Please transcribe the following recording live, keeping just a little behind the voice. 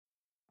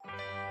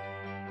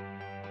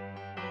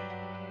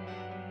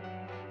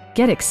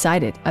Get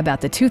excited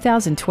about the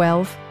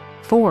 2012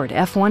 Ford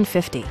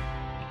F-150.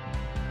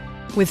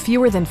 With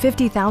fewer than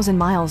 50,000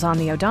 miles on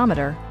the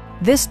odometer,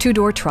 this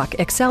two-door truck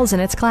excels in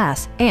its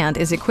class and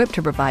is equipped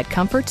to provide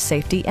comfort,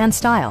 safety, and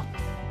style.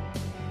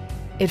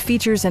 It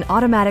features an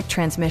automatic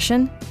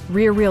transmission,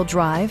 rear-wheel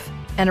drive,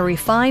 and a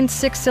refined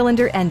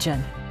 6-cylinder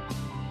engine.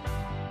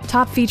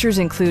 Top features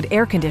include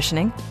air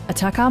conditioning, a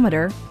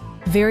tachometer,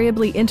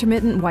 variably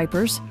intermittent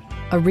wipers,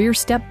 a rear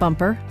step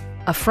bumper,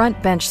 a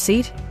front bench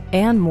seat,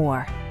 and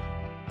more.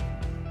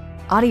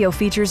 Audio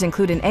features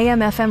include an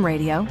AM/FM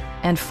radio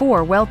and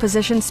 4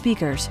 well-positioned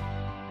speakers.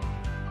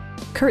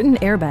 Curtain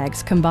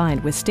airbags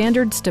combined with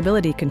standard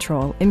stability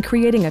control in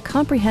creating a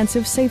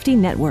comprehensive safety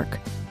network.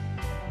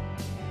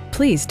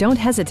 Please don't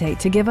hesitate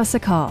to give us a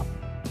call.